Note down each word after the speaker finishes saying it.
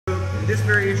this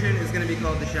variation is going to be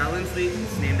called the Shaolin sleep.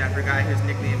 It's named after a guy whose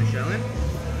nickname is Shaolin.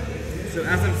 So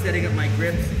as I'm setting up my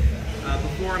grips,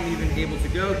 before I'm even able to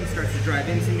go, he starts to drive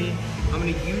into me. I'm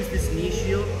going to use this knee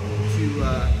shield to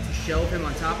shelve him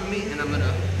on top of me, and I'm going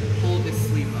to pull this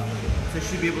sleeve up. So I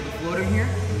should be able to float him here.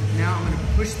 Now I'm going to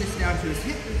push this down to his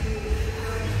hip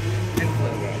and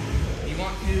float. If you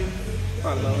want to,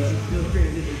 I love it. feel free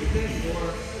to do this, or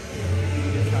you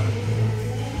can just come.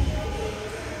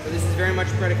 So this is very much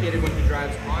predicated when he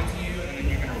drives onto you, and then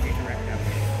you're going to redirect that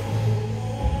way.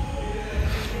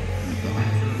 So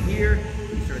from here,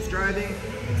 he starts driving,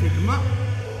 I take him up,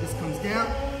 this comes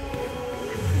down,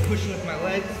 push him with my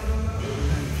legs,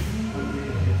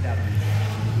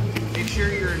 make sure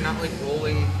you're not like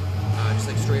rolling just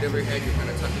like straight over your head, you're kind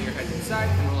of tucking your head to the side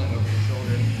and rolling over your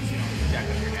shoulder so you don't jack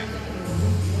up your neck.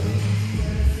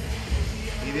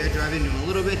 Maybe I drive into him a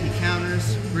little bit, he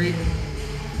counters, great.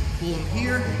 Pull him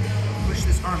here, push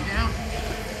this arm down,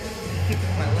 kick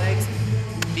with my legs.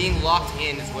 Being locked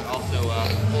in is what also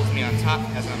holds me on top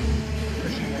as I'm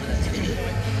pushing over that same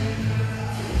point.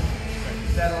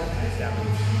 Settle, settle.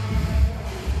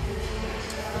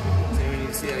 So we need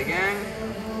to see that again.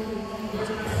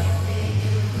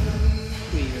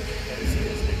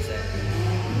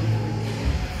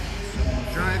 So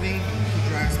I'm driving, he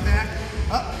drives back,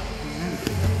 up, and then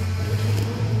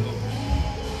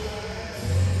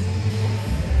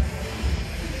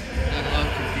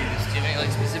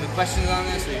specific questions on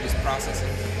this, or are you just processing?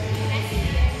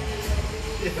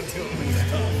 Yeah, I'm doing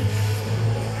so,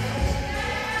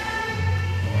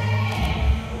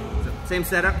 same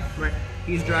setup, right?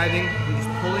 He's driving, I'm just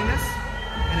pulling this,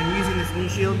 and I'm using this knee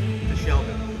shield to shelve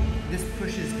him. This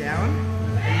pushes down,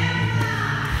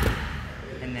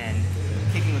 and then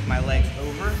kicking with my legs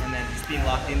over, and then just being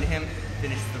locked into him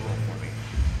finishes the roll for me.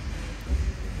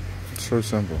 It's so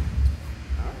simple.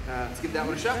 Let's give that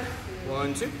one a shot.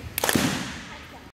 1, 2.